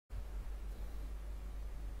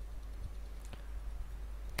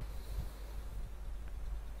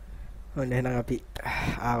ඔන්න එහෙනම් අපි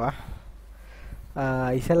ආවා.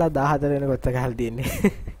 ඉස්සෙල්ලා 14 වෙනකොට ගහලා තියෙන්නේ.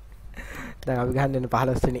 දැන් අපි ගහන්න යන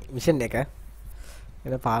 15 වෙනි මිෂන් එක.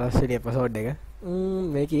 එන 15 වෙනි එපිසෝඩ් එක.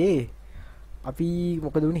 මේකේ අපි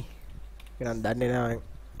මොකද උනේ? මම දන්නේ නැහැ.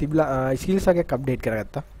 තිබ්ලා ස්කිල්ස් එකක් අප්ඩේට්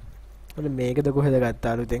කරගත්තා. ඔන්න මේකද කොහෙද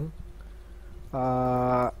ගත්තා අලුතෙන්?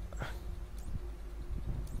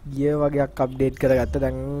 ගිය වගේක් අප්ඩේට් කරගත්තා.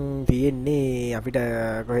 දැන් තියෙන්නේ අපිට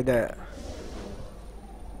කොහෙද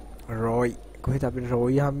රොයි කොහෙද අපිට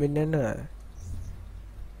රොයි හම්බෙන්නේ නැහැ.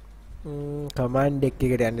 කමාන්ඩ් එකට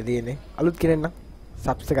යන්න තියෙන්නේ. අලුත් කෙනෙක් නම්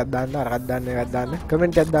සබ්ස් එකක් දාන්න, අරකට දාන්න, එකක් දාන්න,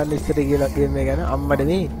 කමෙන්ට් එකක් දාන්න ඉස්සර කියලා ගේම් එක ගැන අම්මඩ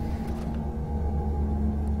මේ.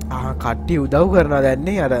 කට්ටිය උදව් කරනවා දැන්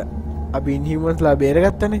නේ අර අපි ඉන්හියුමන්ස්ලා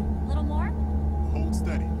බේරගත්තනේ.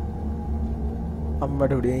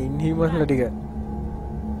 අම්මඩ උඩේ ඉන්හියුමන්ස්ලා ටික.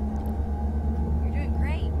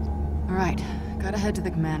 Alright, gotta head to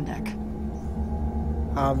the command deck.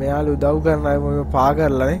 මෙයාලු උදව් කරන අය මොකද පා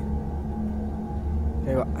කරලානේ.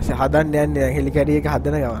 ඒක හදන්න යන්නේ දැන් හෙලිකැඩි එක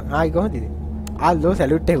හදන ගමන්. ආයි කොහොමද ඉතින්? ආල්ලෝ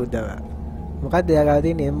සැලුට් එකක් උද්දවා. මොකක්ද එයා ගාලා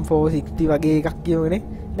තියෙන්නේ M460 වගේ එකක් කියවනේ.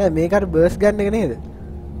 නෑ මේක අර බර්ස් ගන්න එක නේද?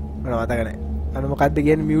 මම මතක නෑ. අර මොකක්ද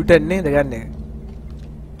කියන්නේ මියුටන් නේද ගන්න එක?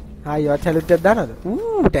 ආයි ඔය සැලුට් එකක් දානවද?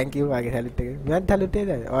 thank you වගේ සැලුට් එක. මම සැලුට් එක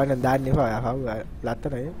දාන්න. ඔය නම් දාන්න එපා. ආව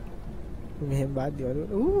ලත්තනයි. මෙහෙම බාද්දි වල.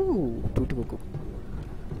 ටුටු කුකු.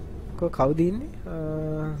 කවුද ඉන්නේ?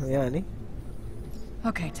 මෙයානේ.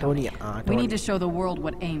 Okay, Tony. We need to show the world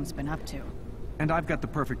what AIM's been up to. And I've got the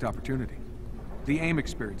perfect opportunity. The AIM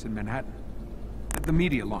experience in Manhattan. The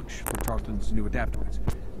media launch for Tarleton's new adaptoids.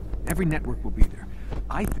 Every network will be there.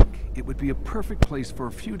 I think it would be a perfect place for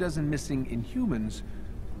a few dozen missing Inhumans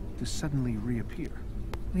to suddenly reappear.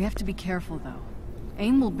 We have to be careful, though.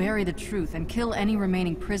 AIM will bury the truth and kill any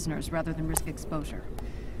remaining prisoners rather than risk exposure.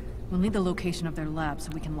 We'll need the location of their lab so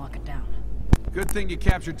we can lock it down. Good thing you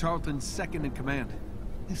captured Tarleton's second in command.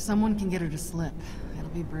 If someone can get her to slip,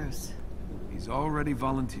 it'll be Bruce. He's already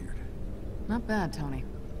volunteered. Not bad, Tony.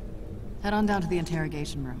 Head on down to the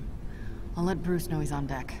interrogation room. I'll let Bruce know he's on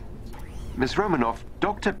deck. Miss Romanoff,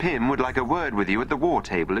 Dr. Pym would like a word with you at the war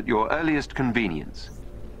table at your earliest convenience.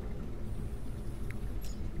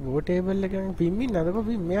 War table එකෙන් පිම්මි නේද කො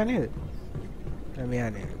පිම් මෙයා නේද? මෙයා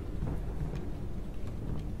නේද?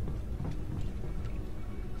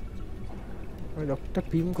 ඔය doctor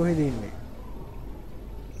පිම් කොහෙද ඉන්නේ?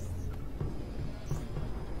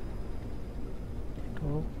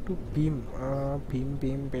 Talk to Pim. Pim.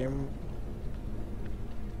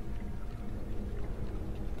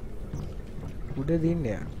 උඩද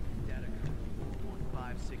ඉන්නේ? Data code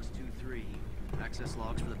 15623. Access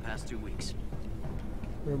logs for the past 2 weeks.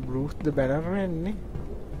 Bruce the banner එන්නේ.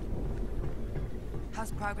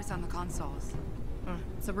 How's progress on the consoles?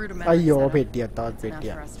 It's a rudimentary. අයියෝ පෙට්ටියක් තවත්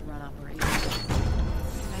පෙට්ටියක්.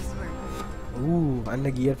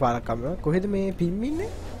 අන්න ගියර් පාරක් කම. කොහෙද මේ පිම් ඉන්නේ?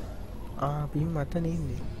 පිම් අතන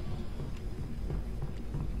ඉන්නේ.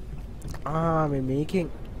 මේ මේකෙන්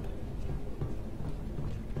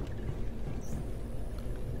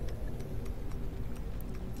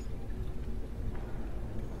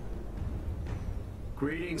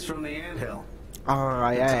Greetings from the anthill.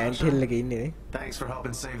 anthill එකේ ඉන්නේ නේ. Thanks for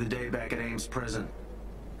helping save the day back at Ames prison.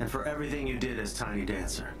 And for everything you did as Tiny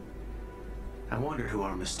Dancer. I wondered who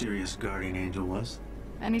our mysterious guardian angel was.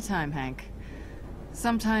 Anytime, Hank.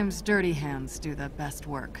 Sometimes dirty hands do the best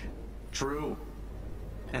work. True.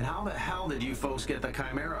 And how the hell did you folks get the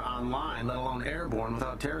Chimera online, let alone airborne,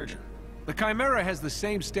 without Terrigen? The Chimera has the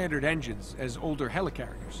same standard engines as older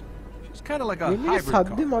helicarriers. She's kind of like a hybrid car.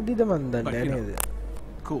 But, you know,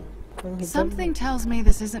 cool. Something tells me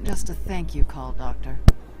this isn't just a thank you call, Doctor.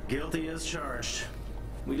 Guilty as charged.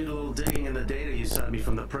 We did a little digging in the data you sent me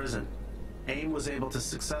from the prison. AIM was able to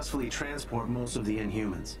successfully transport most of the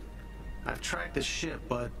Inhumans. I've tracked the ship,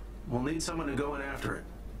 but we'll need someone to go in after it.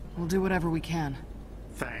 We'll do whatever we can.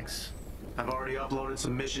 Thanks. I've already uploaded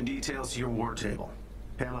some mission details to your war table.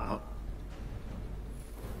 Pam out.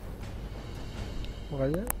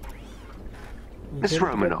 Miss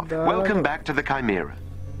Romanoff, welcome back to the Chimera.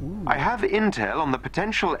 I have intel on the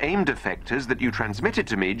potential AIM defectors that you transmitted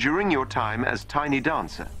to me during your time as Tiny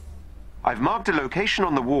Dancer. I've marked a location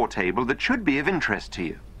on the war table that should be of interest to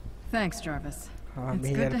you. Thanks, Jarvis. It's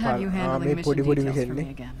good to have you handling mission details for me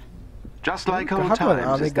again. Just like old times,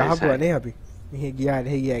 as they say.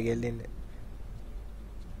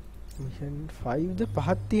 Mission 5 ද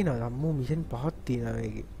පහක් තියෙනවා. අම්මෝ mission පහක් තියෙනවා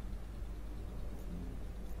මේකේ.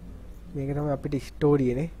 මේක තමයි අපිට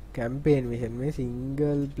story නේ. කැම්පේන් මිෂන් මේ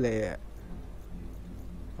සිංගල් ප්ලේයර්.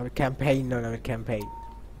 අපි කැම්පේන් නෝ කැම්පේන්.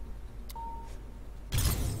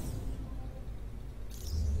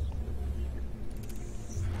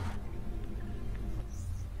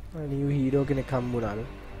 new hero කෙනෙක් හම්බුණාලු.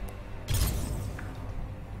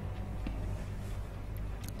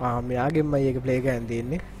 මෙයාගෙන්මයි ඒක ප්ලේ කරන්න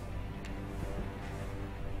තියෙන්නේ.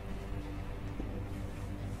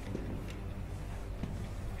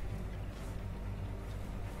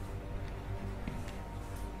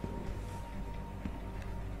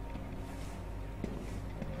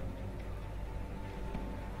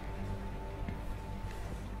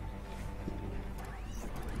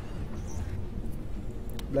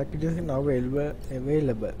 Black videos is now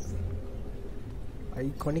available.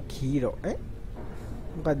 Iconic hero.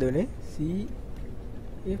 මොකක්ද වෙන්නේ? See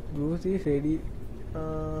if Bruce is ready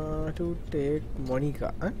to take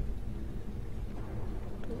Monica.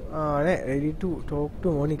 නෑ ready to talk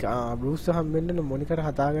to Monica. Bruce හම්බෙන්න මොනිකට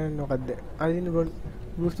කතා කරන්න මොකද්ද? අරින්න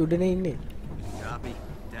Bruce උඩනේ ඉන්නේ. Copy.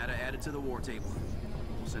 Data added to the war table.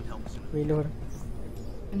 We'll send help soon.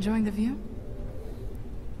 Enjoying the view?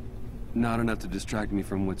 Not enough to distract me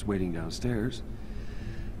from what's waiting downstairs.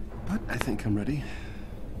 But I think I'm ready.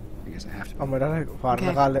 I guess I have to. Okay, I'm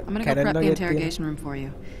gonna go prep the interrogation room for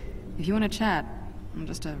you. If you want to chat, I'm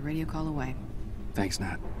just a radio call away. Thanks,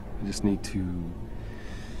 Nat. I just need to,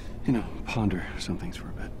 ponder some things for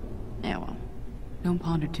a bit. Yeah, well, don't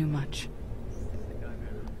ponder too much.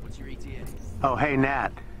 What's your ETA? Oh, hey,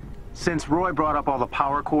 Nat. Since Roy brought up all the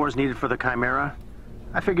power cores needed for the Chimera,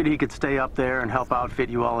 I figured he could stay up there and help outfit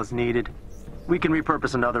you all as needed. We can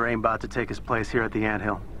repurpose another aimbot to take his place here at the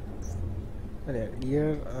anthill.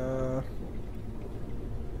 Here,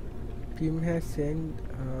 team has sent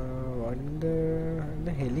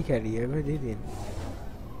the helicarrier. Where did it?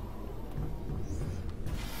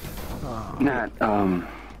 Nat,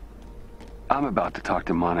 I'm about to talk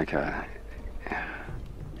to Monica.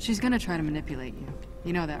 She's gonna try to manipulate you.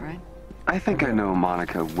 You know that, right? I think I know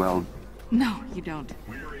Monica well. No, you don't.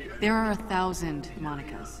 There are 1,000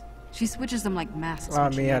 Monicas. She switches them like masks. When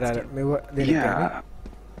she needs to. Yeah.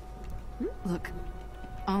 Look,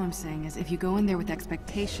 all I'm saying is if you go in there with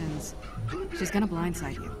expectations, she's gonna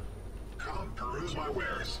blindside you. Come peruse my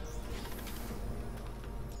wares.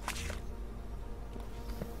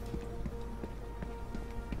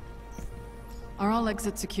 Are all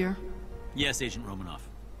exits secure? Yes, Agent Romanoff.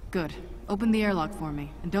 Good. Open the airlock for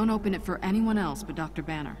me, and don't open it for anyone else but Dr.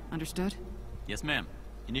 Banner. Understood? Yes, ma'am.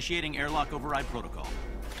 Initiating airlock override protocol.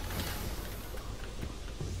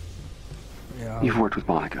 Yeah. You've worked with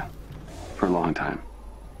Monica for a long time.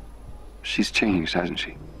 She's changed, hasn't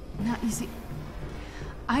she? Now, you see,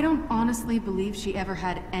 I don't honestly believe she ever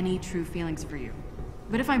had any true feelings for you.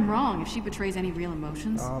 But if I'm wrong, if she betrays any real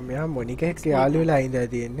emotions, that's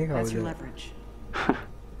your leverage.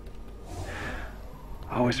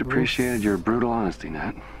 Always appreciated your brutal honesty,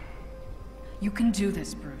 Nat. You can do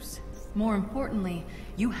this, Bruce. More importantly,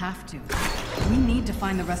 you have to. We need to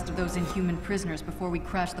find the rest of those inhuman prisoners before we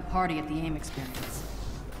crash the party at the AIM experience.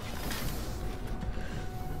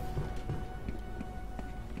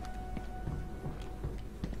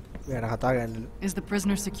 Is the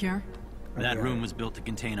prisoner secure? That room was built to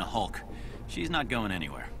contain a Hulk. She's not going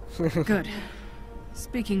anywhere. Good.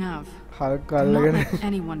 Speaking of, do not let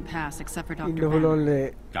anyone pass except for Dr.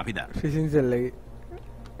 Banner. Copy that.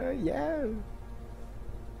 Yeah.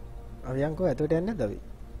 Avian ko eto tenne davi.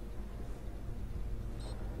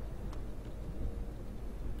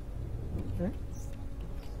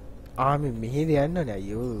 Me මෙහෙද යන්නනේ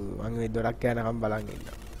අයියෝ මම මේ දොරක් යනකම් බලන්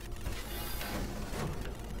ඉන්නවා.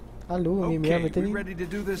 Hello මේ මෙයා මෙතන ready to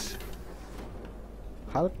do this?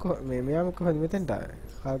 Hulk මෙයා මොකද මෙතනට ආවේ?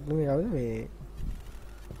 හල්ක් නෙමෙයි කවුද මේ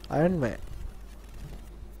Iron Man.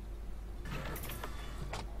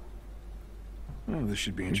 Oh, this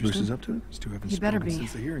should be interesting. Bruce is up to it? These two haven't He better spoken be.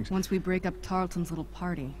 since the hearings. Once we break up Tarleton's little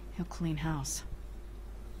party, he'll clean house.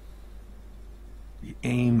 The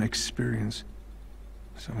AIM experience.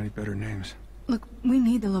 So many better names. Look, we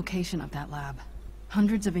need the location of that lab.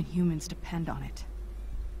 Hundreds of Inhumans depend on it.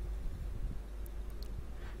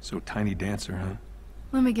 So Tiny Dancer, huh?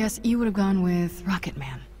 Let me guess, you would have gone with Rocket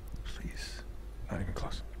Man. Please. Not even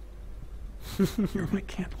close. You're my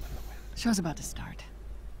candle in the wind. Show's about to start.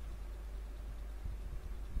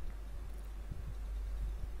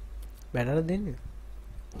 Banner දෙන්නේ.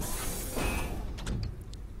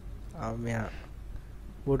 මෙයා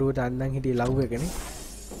බොඩුවට අන්දන් හිටියේ love එකනේ.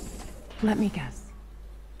 Let me guess.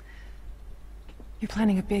 You're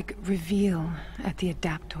planning a big reveal at the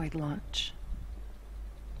Adaptoid launch.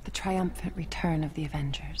 The triumphant return of the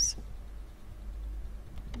Avengers.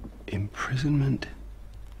 Imprisonment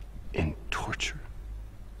and torture.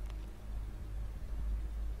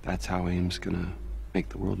 That's how AIM's gonna make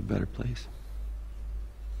the world a better place.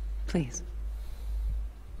 Please.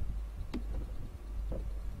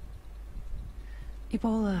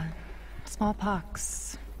 Ebola,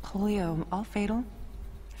 smallpox, polio, all fatal,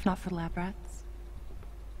 if not for lab rats.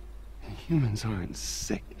 Humans aren't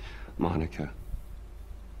sick, Monica.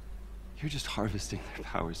 You're just harvesting their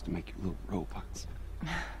powers to make your little robots.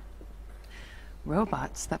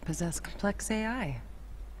 Robots that possess complex AI.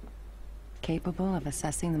 Capable of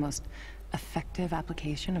assessing the most effective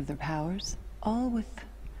application of their powers, all with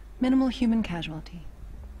minimal human casualty.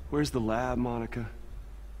 Where's the lab, Monica?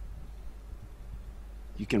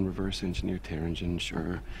 You can reverse engineer Terrigen,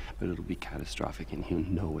 sure, but it'll be catastrophic and you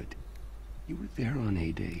know it. You were there on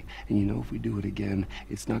A-Day, and you know if we do it again,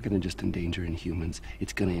 it's not gonna just endanger Inhumans,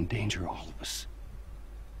 it's gonna endanger all of us.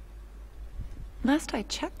 Last I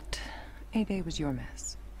checked, A-Day was your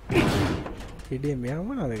mess.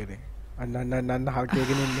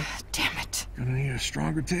 Damn it. Gonna need a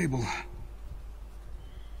stronger table.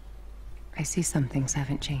 I see some things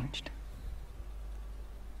haven't changed.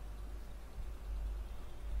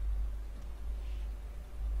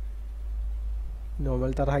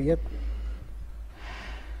 Normal තරහ ගියත්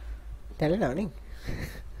තැලෙනවා නේ.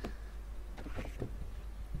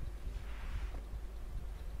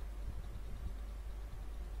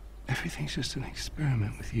 Everything's just an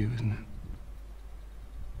experiment with you, isn't it?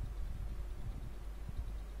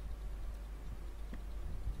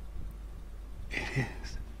 It is.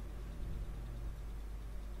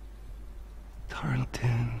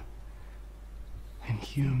 Tarleton and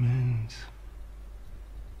humans.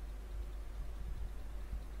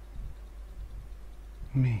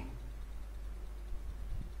 Me.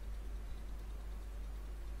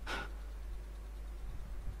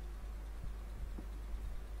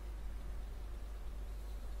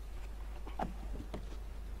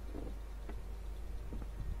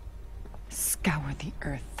 Scour the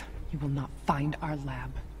earth. You will not find our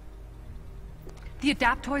lab. The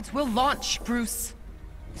adaptoids will launch, Bruce.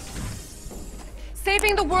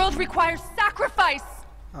 Saving the world requires sacrifice.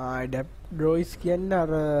 Adaptoids කියන්නේ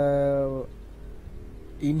අර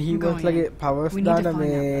Inhumans lage powers දාන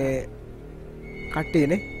මේ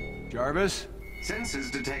කට්ටියනේ. Jarvis?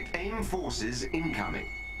 Sensors detect AIM forces incoming.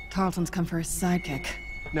 Tarleton's come for his sidekick.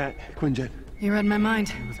 Nat, Quinjet. You read my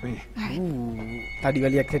mind. You're with me. තඩි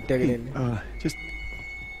වලියක් set එකගෙන ඉන්නේ. Just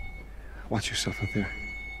watch yourself out there.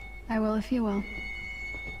 I will if you will.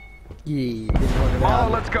 Mala,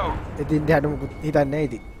 let's go. ඉතින් දැන් මොකද හිතන්නේ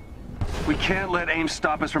ඉතින්. We can't let AIM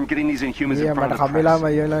stop us from getting these Inhumans in front of the press.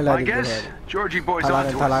 I guess Georgie boy's on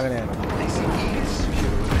to us.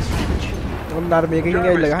 Keep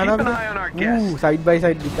an eye on our guest. Side by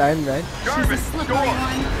side design, right? Jarvis, go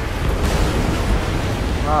on.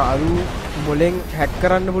 අරු මොලෙන් හැක්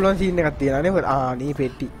කරන්න පුළුවන් scene එකක් තියෙනවා නේ. නේ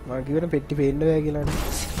පෙට්ටි. මම කිව්වනේ පෙට්ටි පේන්න බෑ කියලානේ.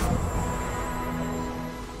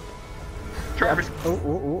 Jarvis.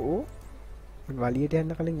 වලියට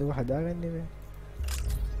යන්න කලින් ඒක හදාගන්න බෑ.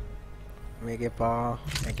 මේක එපා.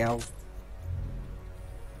 මේකව.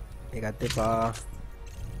 මේකත් එපා.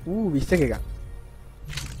 20 එකක්.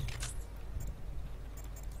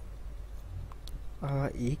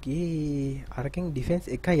 ඒකේ අරකින් ඩිෆෙන්ස්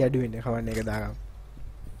එකයි අඩු වෙන්නේ. කවන්නේ එක දාගමු.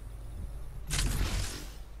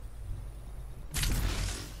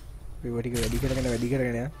 මේක ටික වැඩි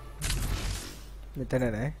කරගෙන යන්න. මෙතන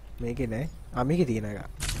නෑ. මේකේ නෑ. මේකේ තියෙන එක.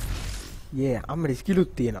 අම්මේ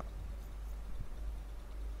ස්කිලුත් තියෙනවා.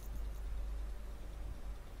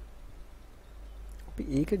 අපි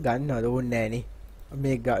ඒක ගන්නවද ඕනේ නෑනේ.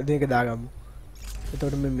 මේක දාගමු.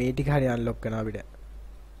 එතකොට මේ ටික හරිය අන්ලොක් කරනවා අපිට.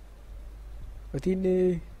 Can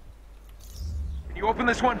you open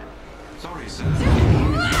this one? Sorry, sir.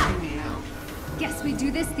 Guess we do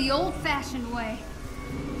this the old-fashioned way.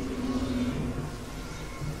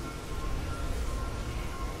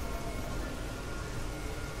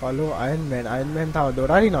 Follow Iron Man. Iron Man තව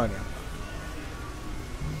දොරාරි නෝනේ.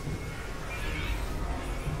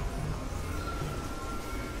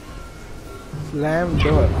 Slam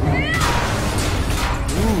door.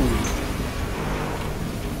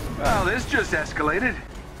 Well, this just escalated.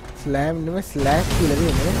 Slam නෙමෙයි slash කියලා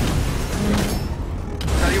දෙන්නේ.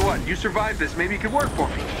 Tell you what, you survived this. Maybe you could work for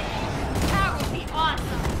me. That would be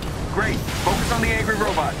awesome. Great. Focus on the angry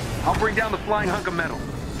robot. I'll bring down the flying hunk of metal.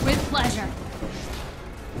 With pleasure.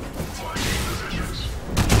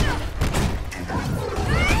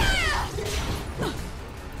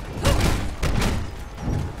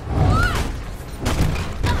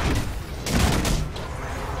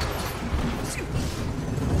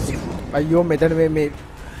 අයියෝ මෙතන මේ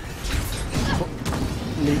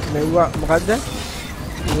මෙව්වා මොකද්ද?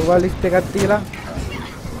 මෙව්වා list එකක් තියලා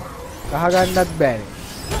ගහ ගන්නත් බෑනේ.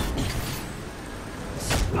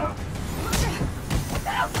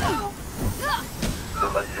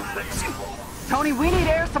 Tony, we need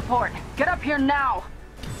air support. Get up here now.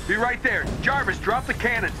 Be right there. Jarvis, drop the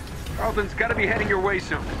cannons. Carlton's gotta be heading your way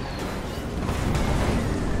soon.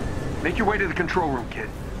 Make your way to the control room, kid.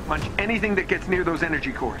 Punch anything that gets near those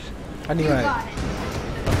energy cores. Anyway.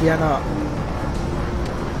 Yana.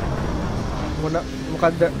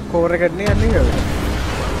 Mukadda core එක ගන්න යන්නේ.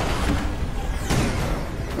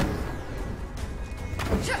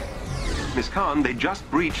 Miss Khan, they just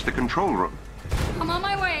breached the control room. I'm on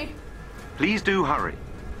my way. Please do hurry.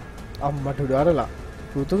 අම්මට උඩරලා.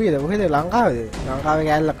 පෘථුවියද මොකද ලංකාවේද? ලංකාවේ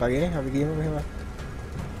කැලලක් වගේනේ. අපි ගියමු මෙහෙම.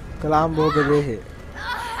 කොලම්බෝගේ වෙහේ.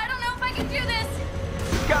 I don't know if I can do this.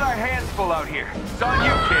 We've got our hands full out here. It's on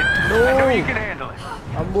you, kid. No. I know you can handle it.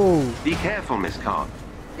 Ambo. Be careful, Miss Khan.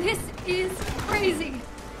 This is crazy.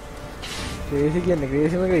 Crazy කියන්නේ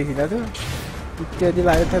crazy ම crazy නේද? ඉච්චේදී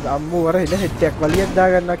light අම්මෝ වර ඉන්න head එකක් වලියක් දා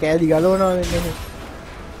ගන්නවා කෑලි ගලවනවා වෙන්නේ.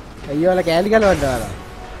 අයියෝ වල කෑලි ගලවන්න දාලා.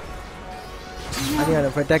 අනිවාර්ය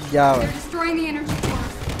protect Java. They're destroying the energy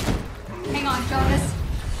cores. Hang on, Jarvis.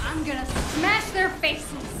 I'm gonna smash their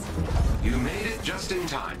faces. You made it just in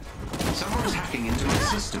time. Someone's hacking into my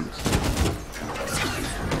systems.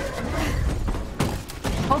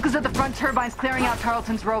 Focus at the front turbines clearing out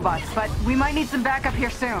Tarleton's robots, but we might need some backup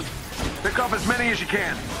here soon. Pick up as many as you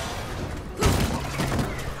can.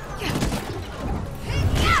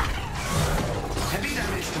 Heavy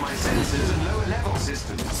damage to my sensors and lower level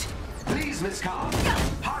systems. Please, Miss Khan,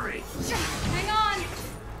 hurry. Hang on.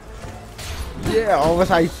 Yeah,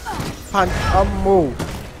 oversize punch ammo.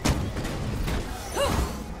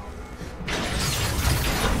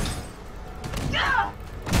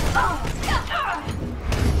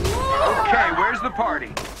 Okay, where's the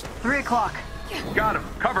party? 3 o'clock. Got him.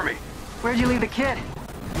 Cover me. Where'd you leave the kid?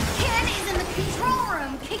 Kid is in the control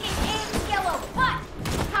room kicking Aim's yellow butt.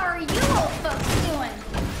 How are you old folks doing?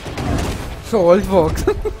 So old folks.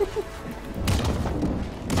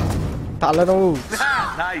 Talano.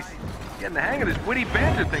 Nice. Getting the hang of this witty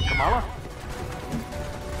banter thing, Kamala.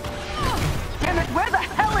 Damn it, where the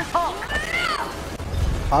hell is Hulk?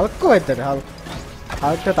 Hulk කොහෙද? Hulk.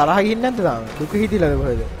 Hulk තරහ ගිහින් නැද්ද තාම? දුක හිතිලාද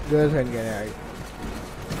කොහෙද? Girlfriend ගැන ආයි.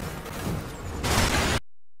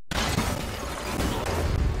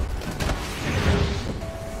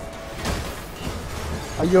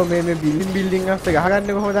 අයියෝ මේ බිල්ඩින් එකක්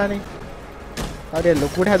ගහගන්නේ කොහොමද අනේ? හරිය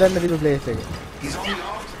ලොකුට හදන්න තිබු ප්ලේස් එක. He's on the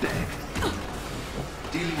aft deck,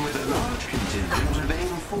 dealing with a large contingent of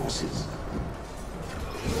AIM forces.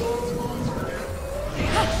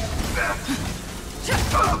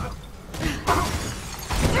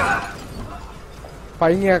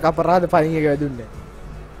 පයින් එක අපරාධ පයින් එක වැදුන්නේ.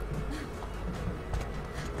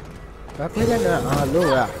 කොහෙද යන්නේ? හලෝ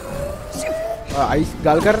ඔයා. අයිස්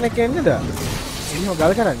ගල් කරන එක එන්නේද? ඉන්නව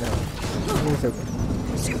ගල් කරන්නේ. මොකද?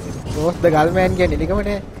 Boss the Gulman කියන්නේ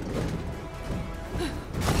නිකමනේ.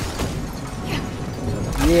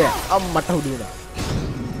 Yeah, අම්මට උඩු වුණා.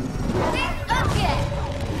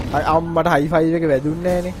 අම්මට හයි ෆයිව් එක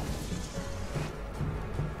වැදුන්නේ නැහනේ.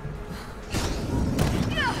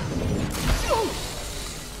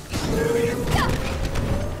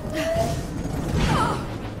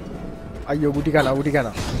 අයියෝ ගුටි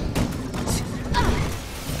කනවා.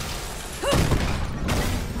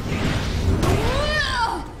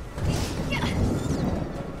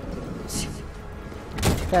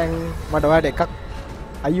 දැන් මට වඩ එකක්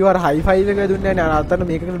අයියෝ අර හයි ෆයිව් එක දුන්නේ නැහැ නේ අතන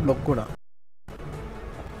මේකකට බ්ලොක් වුණා.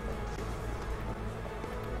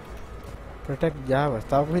 protect Java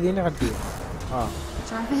ස්ථාප කොහෙද ඉන්නේ කට්ටිය?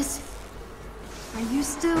 Jarvis, are you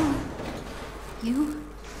still you?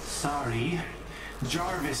 Sorry,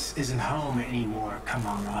 Jarvis isn't home anymore,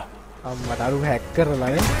 Kamala. අම්මට අරු හැක් කරලා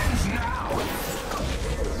නේ.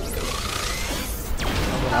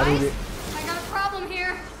 I got a problem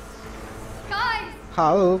here. Guys!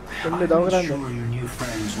 How? I'm sure your new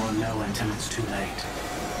friends won't know until it's too late.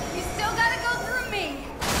 You still gotta go through me.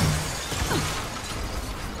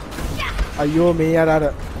 අයියෝ මේ අර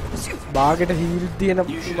බාගෙට heel තියෙන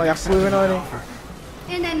යක්කු වෙනවනේ.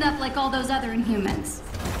 And end up like all those other Inhumans.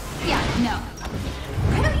 Yeah, no.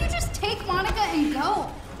 Why don't you just take Monica and go?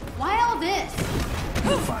 Why all this?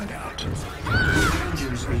 We'll find out. The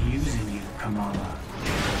Avengers are using you, Kamala.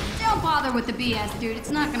 Don't bother with the BS, dude.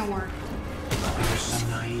 It's not gonna work. You're so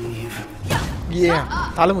naive. Yeah.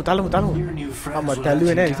 තලමු. Your new friends අම්මා will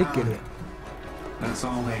තැළුවේ let නැහැ you ඉතින් down. කෙරුවේ. That's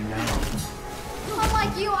all they know.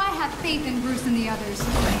 Unlike you, I have faith in Bruce and the others.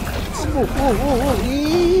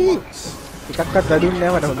 එකක්වත් වැඩුන්නේ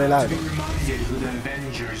නැහැ මට හොඳ වෙලාවට. Be reminded who the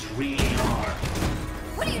Avengers really are.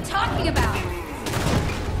 What are you talking about?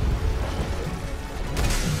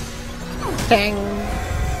 Ten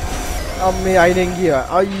අම්මේ අයිනෙන් ගියා.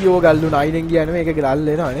 අයියෝ ගල්ලුන අයිනෙන් ගියා නෙමෙයි ඒක ගල්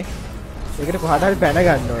එනවනේ. ඒකට කොහාට හරි පැන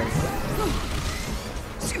ගන්න ඕනේ.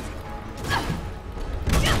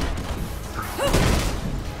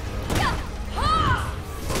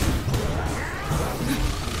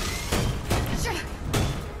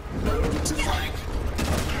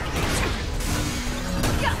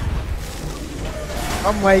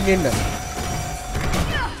 අම්මයි ගෙන්න.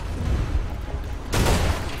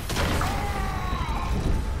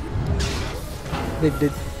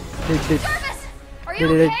 Did. Are you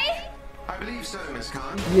okay? I believe so, Miss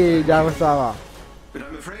Khan. Yeah, Javasawa. But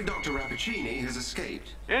I'm afraid Dr. Rappaccini has escaped.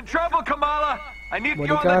 In trouble, Kamala! I need you on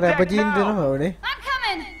Monica the deck Rappaccini now! දෙනවා ඕනේ. I'm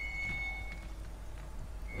coming.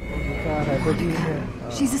 Monica Rappaccini.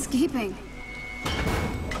 She's escaping.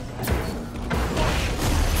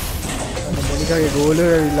 මොනිකාගේ ගෝලය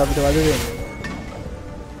ඇවිල්ලා අපිට වද දෙන්නේ.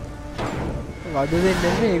 වද දෙන්නේ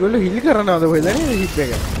නෙමෙයි ඒගොල්ලෝ හිල් කරනවද කොහෙද නේ හිප්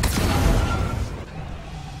එක.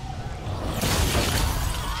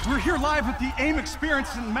 We're here live at the AIM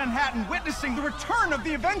experience in Manhattan, witnessing the return of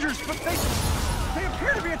the Avengers, but they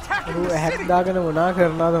appear to be attacking the city. දාගෙන මොනා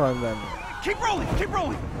කරනවද මන් දන්නේ. Keep rolling, keep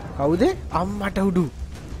rolling. කවුද? අම්මට උඩු.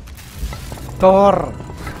 Thor.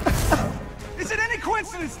 Is it any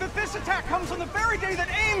coincidence that this attack comes on the very day that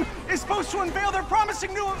AIM is supposed to unveil their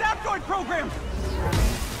promising new adaptoid program?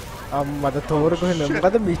 අම්මට Thor කොහෙන්ද?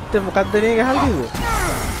 මොකද මිස්ටර් මොකද්ද නේ ගහලා කිව්වේ?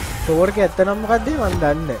 Thor එක ඇත්ත නම් මොකද්ද මන්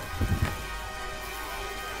දන්නේ.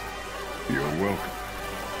 You're welcome.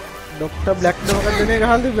 Dr. Black මොකද්ද නේ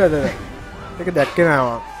ගහලා තිබ්බද? ඒක දැක්කේ නෑ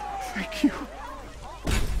මම. Thank you.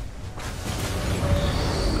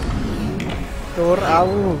 Thor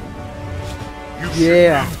ආවු.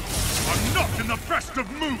 Yeah. I'm not in the best of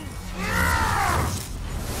moods.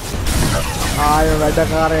 ආයෙ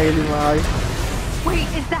වැඩකාරයෙලි මායි. Wait,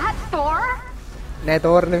 is that Thor? නෑ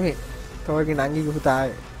Thor නෙමෙයි. Thor ගේ නංගිගේ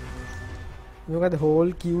පුතායි. මොකද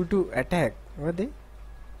whole Q2 attack. මොකද?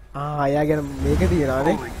 ආයා ගැන මේක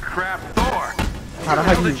තියනවානේ. Holy crap, Thor! Where the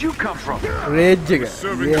hell did you come from? Rage එක.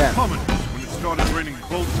 Serving Yeah. the commons when it started raining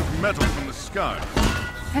bolts of metal from the sky.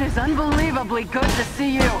 It is unbelievably good to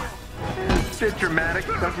see you. Bit dramatic,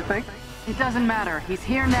 don't you think? It doesn't matter. He's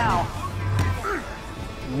here now.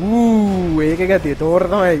 ඒක ගතිය Thor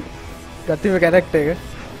තමයි. ගතිම character එක.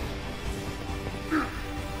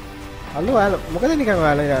 Hello මොකද නිකන්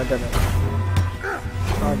ඔයාලා යන්න.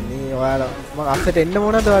 අනේ ඔයාලා මම අස්සට එන්න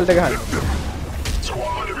මොනවද ඔයාලට ගහන්න.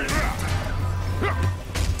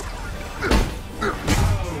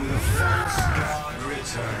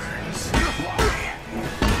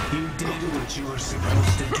 You did what you were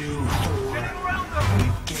supposed to do, Thor. You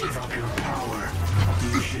gave up your power.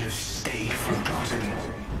 You should have stayed forgotten.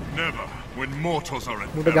 Never, when mortals are at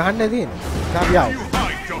මුට ගහන්න තියෙන්නේ. කාපි ආව. You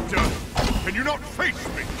hide, Doctor. Can you not face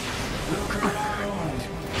me? Look around.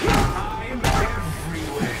 I'm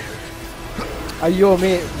everywhere. අයියෝ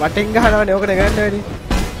මේ වටෙන් ගහනවනේ ඕකට ගන්න වෙන්නේ.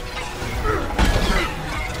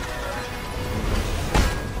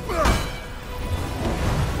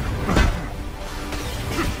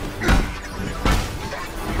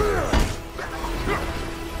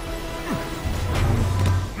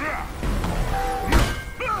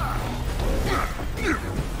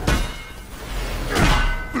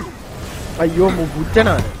 අයියෝ මු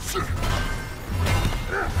පුච්චනවනේ.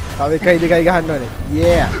 තව එකයි දෙකයි ගහන්න ඕනේ.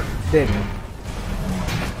 Yeah. dead.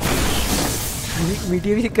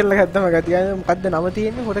 Video විසික් කරලා ගත්තම ගතිය මොකද්ද නම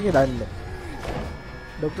තියෙන්නේ හොරගේ දන්න.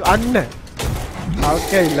 ડોක්ටර් අන්න.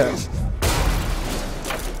 Okay ඉල්ල.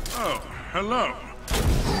 Oh, hello.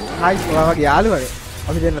 Hi ඔයාගේ යාළුවනේ.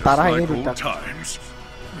 අපි දෙන්න තරහින් Like old ඉඳුට්ටක්. times.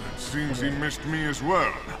 Seems he missed me as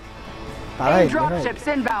well. AIM dropships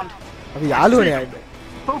inbound. අපි යාළුවනේ ආයිද.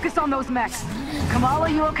 Focus on those mechs. Kamala,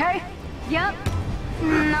 you okay? Yep.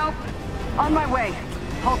 Nope. On my way.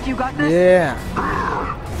 Hulk, you got this? Yeah.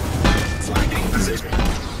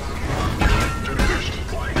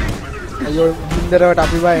 අයියෝ බින්දරවට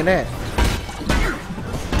අපි බය නෑ.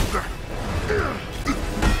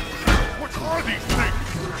 What are these things?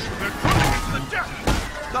 They're coming into the depth.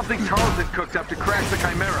 Something Tarleton cooked up to crash the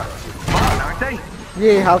Chimera. Fun, aren't they?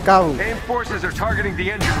 Yeah, halkawu. AIM forces are targeting the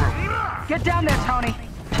engine room. Get down there, Tony.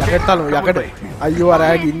 යකඩ තලු යකඩ. අයියෝ අර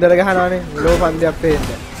අය ගින්දර ගහනවානේ. ලෝ පන්දයක්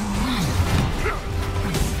පේන්නේ.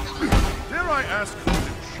 Dare I ask who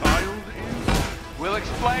the child is? We'll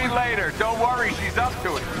explain later. Don't worry, she's up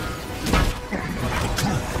to it.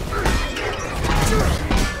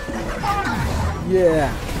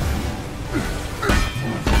 Yeah.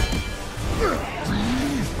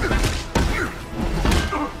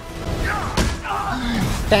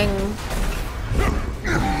 Tang.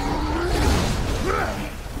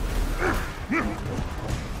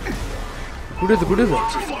 Kudu.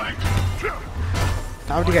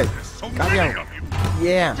 Tahu tiga. Kami yang.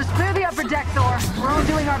 Yeah. Just clear the upper deck, Thor. We're all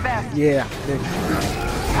doing our best. Yeah.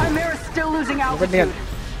 Chimera's still losing altitude.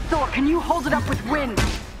 Thor, can you hold it up with wind?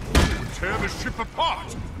 Tear the ship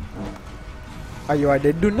apart. Ayo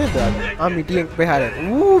ada dunia dah. Miti yang pehara.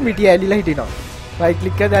 Miti ali lah hitina. Right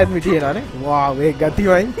click कर that miti है ना ने. Wow, एक गति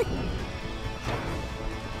wine.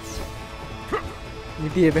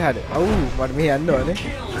 Miti ये पehara. मर में आने वाले.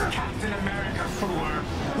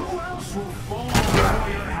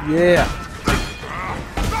 Yeah.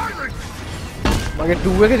 मगर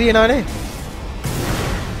टूवे के दिए ना ने.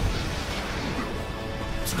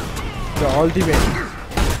 The ultimate.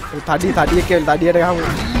 Tadi ada kamu.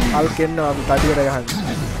 Alken no, tadi ada kamu.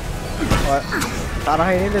 Tarah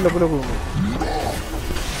ini deh logo.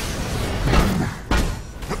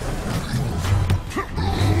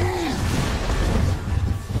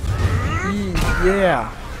 Yeah.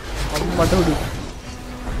 Amma dulu.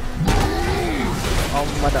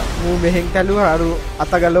 Amma dah. Mu meheng kalu haru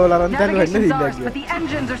atagalo laran kalu henna lagi. But the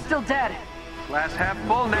engines are still dead. Glass half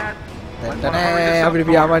full, Nat. Tane abri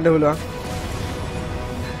biaman dulu.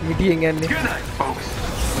 Meeting and. Good night, folks.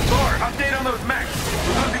 Thor, update on those mechs.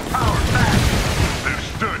 We're losing power fast. They're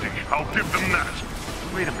sturdy. I'll give them that.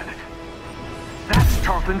 Wait a minute. That's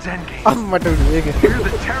Tarleton's endgame. You're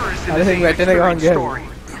the terrorist in this story.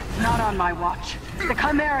 Not on my watch. The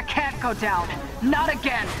Chimera can't go down. Not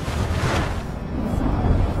again.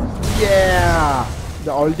 Yeah.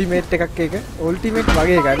 The ultimate tekak ultimate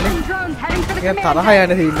wage එකක් නේ. Get තරහ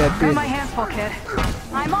යන scene එකක් තියෙනවා. My hands full, kid.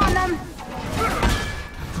 I'm on them.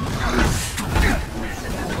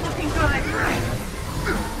 Looking good.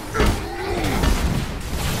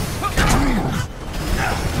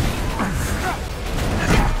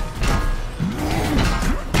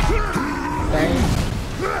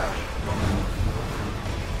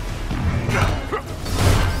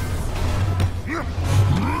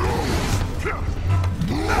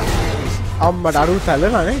 Amma daru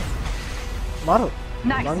salana ne. Maro.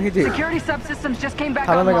 Nice. Security subsystems just came back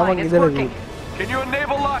online. It's working. Can you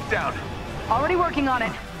enable lockdown? Already working on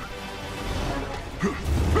it.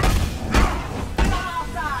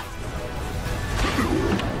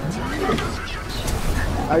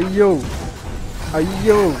 Ayyo.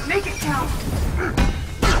 Make it count.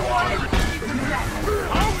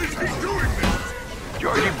 How is he doing this?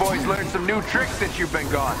 Georgie boys learned some new tricks since you've been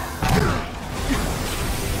gone.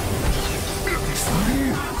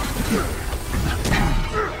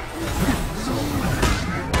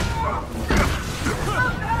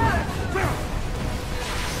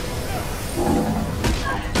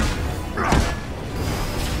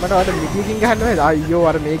 මට අර මිටියකින් ගහන්න බෑ. අයියෝ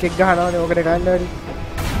අර මේකෙක් ගහනවානේ ඕකට ගන්න බැරි.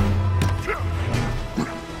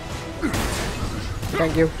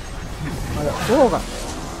 Thank you. අර ඕක.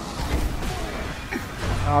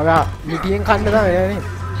 ආවා මිටියෙන් කන්න තමයි නේ.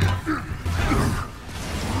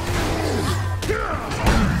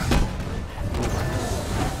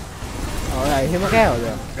 ආවා එහෙම කෑවද?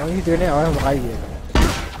 මම හිතුවේ ආවා මොකයි කියලා.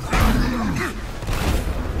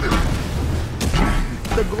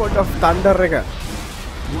 The God of Thunder එක.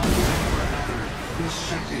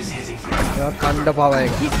 Thunder power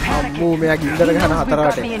එක. අම්මෝ මෙයා ගින්දර ගහන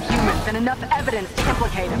හතරවට. Evidence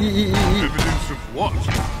of what?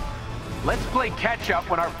 Let's play catch up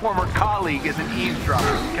when our former colleague isn't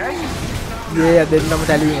eavesdropping, okay? Yeah, දෙන්නම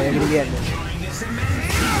තැලීම ඒකට කියන්නේ.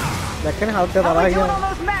 දැක්කනේ හවුට තරහ කියන්නේ.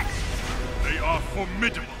 They are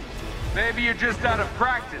formidable. Maybe you're just out of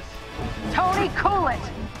practice. Tony, cool it.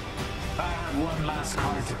 One last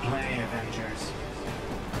card to play, Avengers.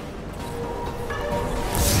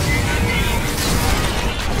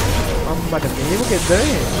 අම්මට මේකෙද්ද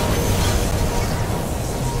නේ?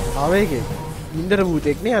 ආවේගේ ඉන්දර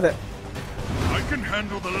භූතෙක් නේ අර. I can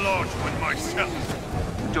handle the large one myself.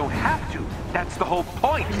 You don't have to. That's the whole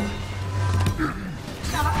point.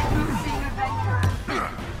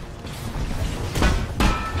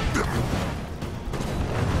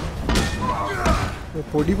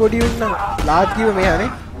 පොඩි උන්න ලාත් කිව මෙයානේ.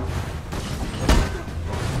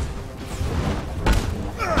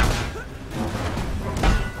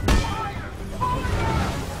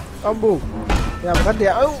 අම්බෝ. යා මොකද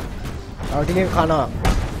යා? ඔව්. ආව ටිකෙන් කනවා.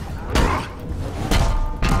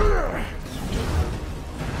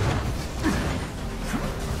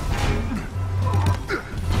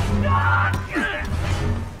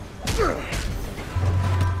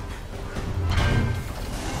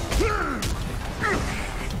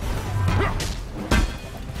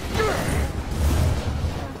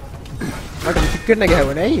 මට විසික් කරන්න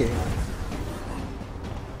ගහවනේ අයියේ.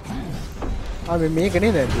 මේක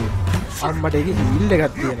නේද ඇත්තේ? අම්මට ඒකේ හීල්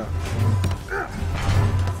එකක් තියෙනවා.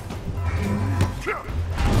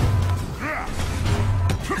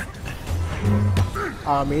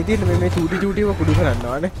 මේ තියෙන මේ චූටිව කුඩු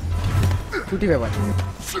කරන්නවානේ. චූටි වෙපන්.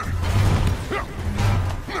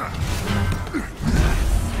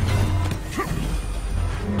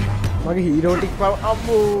 මගේ හීරෝටික් පව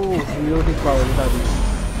අම්මෝ හීරෝටික් පව වලට අදී.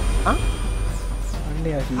 ආ?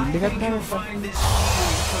 අන්නේ ආ හීල් එකක් ගන්න.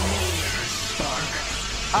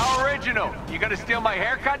 How original. You gonna steal my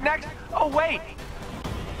haircut next? Oh wait.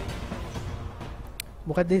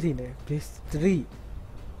 මොකක්ද තියෙන්නේ? Please 3.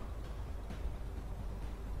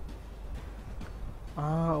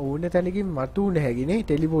 ඕන තැනකින් මතු නැහැගිනේ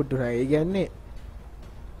ටෙලිපෝට් උනා. ඒ කියන්නේ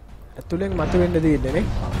ඇතුලෙන් මතු වෙන්න දෙන්නේ නේ.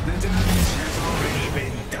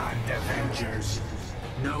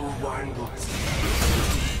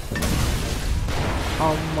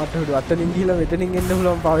 මට අතනින් ගිහලා මෙතනින් එන්න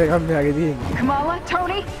පුළුවන් පාව එකක් මෙයාගේ තියෙන්නේ. Kamala,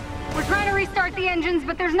 Tony, we're trying to restart the engines,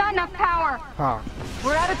 but there's not enough power.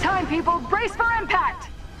 We're out of time, people. Brace for impact.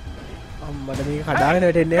 මට මේක කඩාගෙන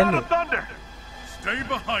වැටෙන්න යන්නේ. Stay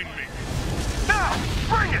behind me. Now,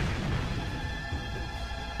 bring it.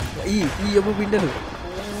 ඔබ පින්නලු.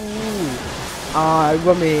 අයිබ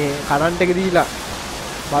මේ කරන්ට් එක දීලා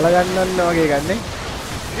බල ගන්නන්න වගේ ගන්නෙ.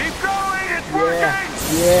 Keep going. It's working.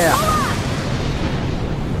 Yeah.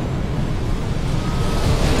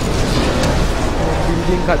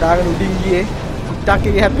 Building කඩාගෙන උඩින් ගියේ. ස්ටාක්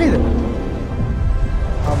එකේ හැප්පේද?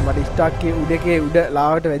 මට ස්ටාක් එකේ උඩේ උඩ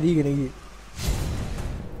ලාවට වැදීගෙන ගියේ.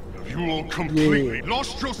 You all completely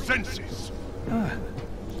lost your senses.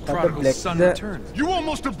 Prodigal son returned. You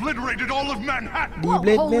almost obliterated all of Manhattan. Well,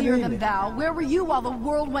 holier than thou. Where were you while the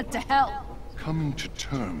world went to hell? Coming to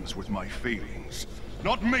terms with my failings.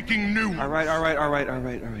 Not making new ones. All right.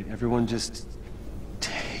 Everyone just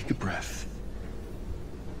take a breath.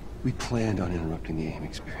 We planned on interrupting the AIM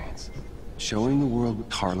experience. Showing the world what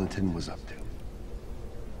Tarleton was up to.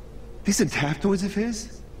 These adaptoids of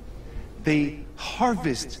his, they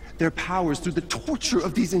harvest their powers through the torture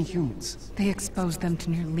of these Inhumans. They expose them to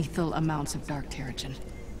near lethal amounts of dark terrigen.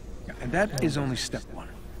 And that is only step one.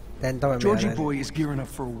 Georgie boy is gearing up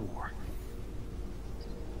for a war.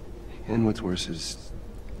 And what's worse is,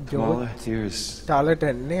 Kamala, here's found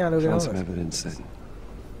some evidence that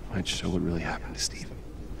might show what really happened to Steve.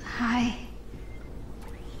 Hi.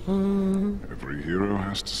 Every hero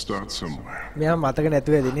has to start somewhere. මෙයා මතක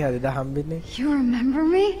නැතුව එදිනේ අද හම්බෙන්නේ. You remember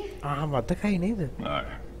me? මතකයි නේද?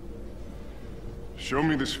 Aye. Show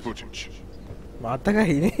me this footage.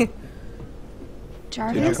 මතකයිනේ.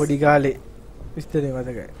 Jarvis? පොඩි කාලේ විස්තරේ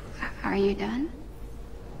මතකයි. Are you done?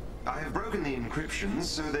 I have broken the encryption,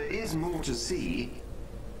 so there is more to see.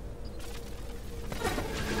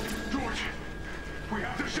 George, we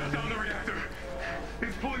have to shut down the reactor.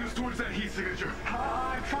 It's pulling us towards that heat signature.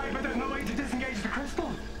 I've tried, but there's no way to disengage the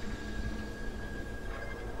crystal.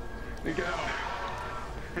 Then get out.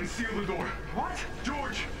 And seal the door. What?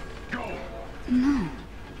 George, go. No.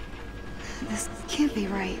 This can't be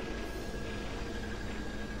right.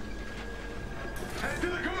 Head to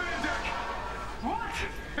the command deck. What?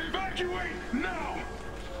 Evacuate now.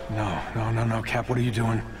 No, Cap, what are you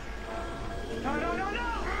doing? No.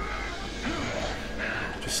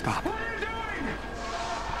 Just stop. What are you doing?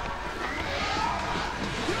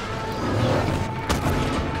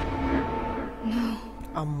 No.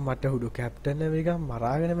 අම්මට හුඩු captain එක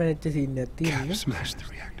මරාගෙන මැනෙච්ච scene එකක් තියෙනවා. Smash the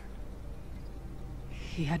reactor.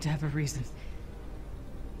 He had to have a reason.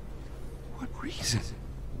 What reason?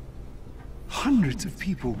 Hundreds of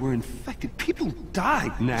people were infected. People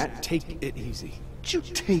died. Nat, take it easy. You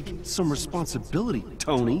take some responsibility,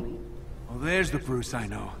 Tony. Well, there's the Bruce I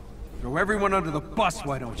know. Throw everyone under the bus,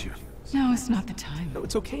 why don't you? No, it's not the time. No,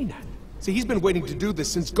 it's okay, Nat. See, he's been waiting to do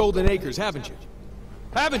this since Golden Acres, haven't you?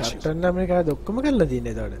 Haven't you? Captain ඇමරිකාද ඔක්කොම කරලා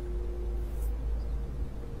තියෙන්නේ එතකොට.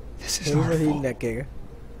 This is our fault.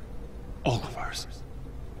 All of ours.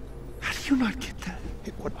 How do you not get that?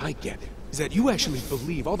 What I get is that you actually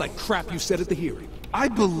believe all that crap you said at the hearing. I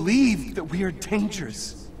believe that we are dangerous.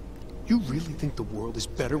 You really think the world is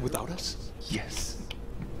better without us? Yes.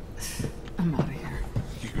 I'm out of here.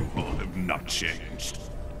 You all have not changed.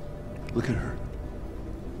 Look at her.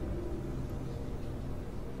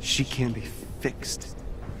 She can't be fixed.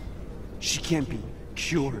 She can't be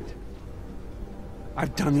cured.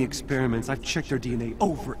 I've done the experiments. I've checked her DNA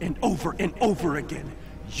over and over and over again.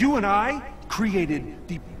 You and I created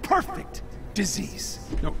the perfect disease.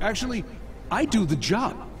 No, actually, I do the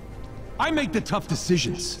job. I make the tough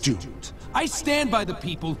decisions. Dude. I stand by the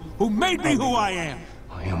people who made me who I am.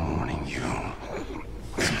 I am warning you.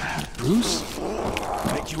 Bruce?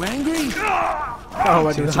 Make you angry?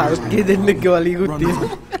 Run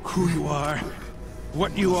who you are,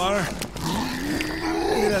 what you are.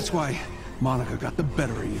 Maybe that's why Monica got the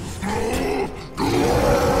better of you.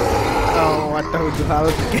 what the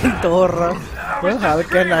Hulk can Thor. Well, Hulk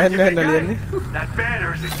can Iron Man alien. That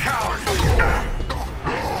banner's a coward.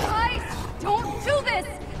 Guys, don't do this.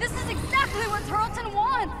 This is exactly what Tarleton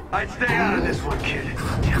wants. I'd stay out of this one, kid.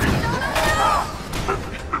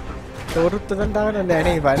 Thorut tan daana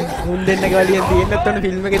nae bani. Mun denna ge waliyen තියෙන්න තන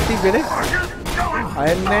film එකෙත් තිබ්බනේ.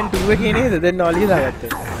 Iron Man 2 එකේ නේද දෙන්න වලිය දාගත්තේ.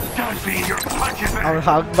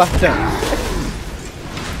 Hulk Buster.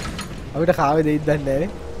 අපිට කාවේ දෙයිද දන්නේ නැහැ නේ.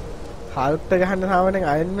 Hulk ට ගහන්න සාමාන්‍ය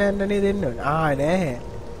Iron Man නේ දෙන්න ඕනේ. නෑ.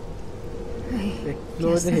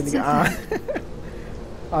 Explode හෙලික.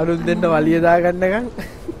 අරුන් දෙන්න වලිය දාගන්නකම්.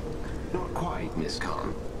 Not quite, Miss Khan.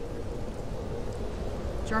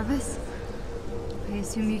 Jarvis, I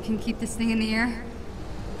assume you can keep this thing in the air?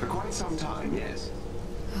 For quite some time, yes.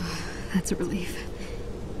 That's a relief.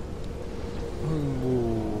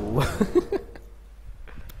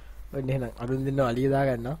 ඔන්න එහෙනම් අරුන් දෙන්න වලිය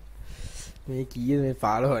දාගන්නවා. මේ කීයද මේ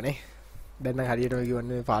 15 නේ. දැන් නම් හරියටම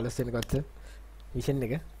කියවන්නේ මේ 15 වෙනි කොටස මිෂන්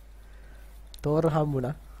එක. තෝර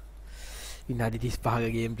හම්බුණා. විනාඩි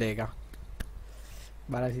 35ක ගේම් ප්ලේ එකක්.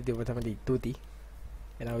 බලන්න සිටි ඔබ තමයි ඉතුති.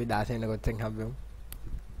 එනවා අපි 16 වෙනි කොටසෙන් හම්බෙමු.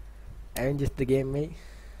 Avengers the game මේ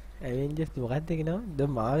Avengers මොකක්ද කියනවා? The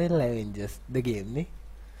Marvel Avengers the game නේ.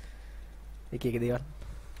 එක දේවල්.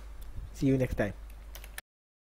 See you next time.